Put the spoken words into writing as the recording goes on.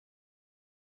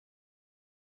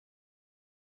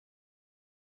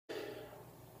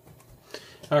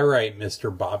All right,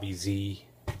 Mr. Bobby Z,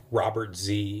 Robert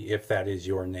Z, if that is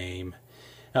your name.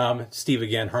 Steve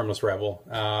again, Harmless Rebel.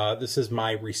 This is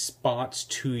my response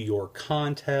to your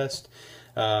contest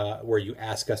where you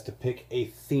ask us to pick a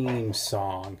theme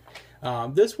song.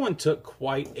 This one took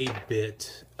quite a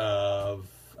bit of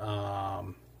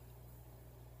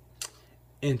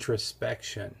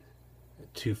introspection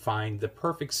to find the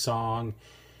perfect song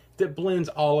that blends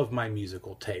all of my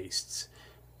musical tastes.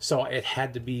 So it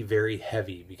had to be very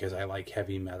heavy because I like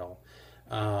heavy metal.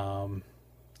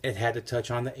 It had to touch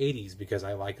on the 80s because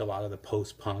I like a lot of the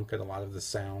post-punk and a lot of the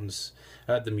sounds,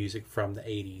 the music from the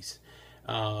 80s.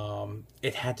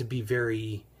 It had to be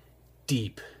very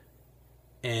deep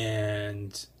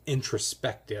and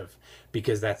introspective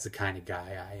because that's the kind of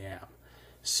guy I am.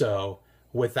 So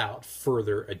without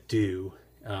further ado,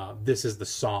 this is the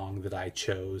song that I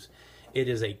chose. It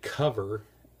is a cover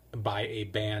by a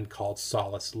band called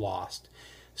Solace Lost.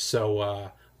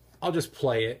 So I'll just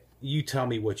play it. You tell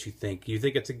me what you think. You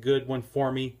think it's a good one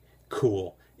for me?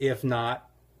 Cool. If not,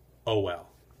 oh well.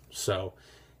 So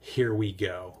here we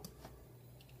go.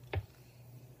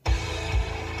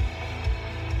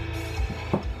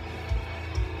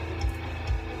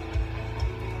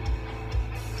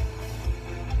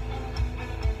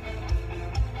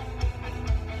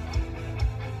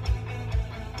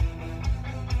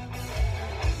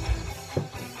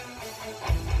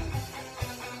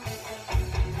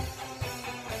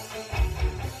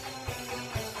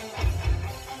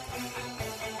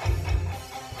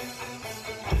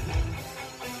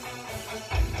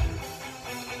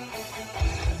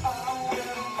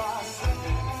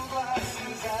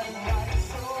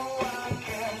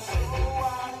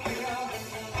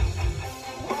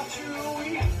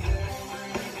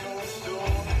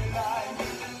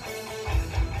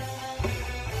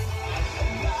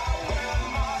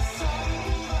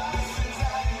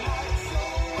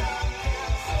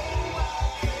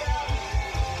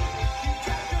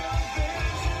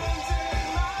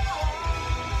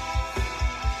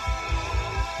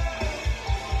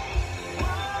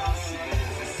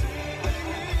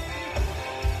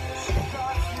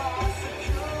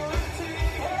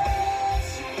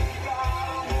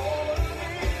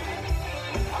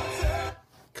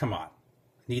 Come on.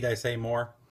 Need I say more?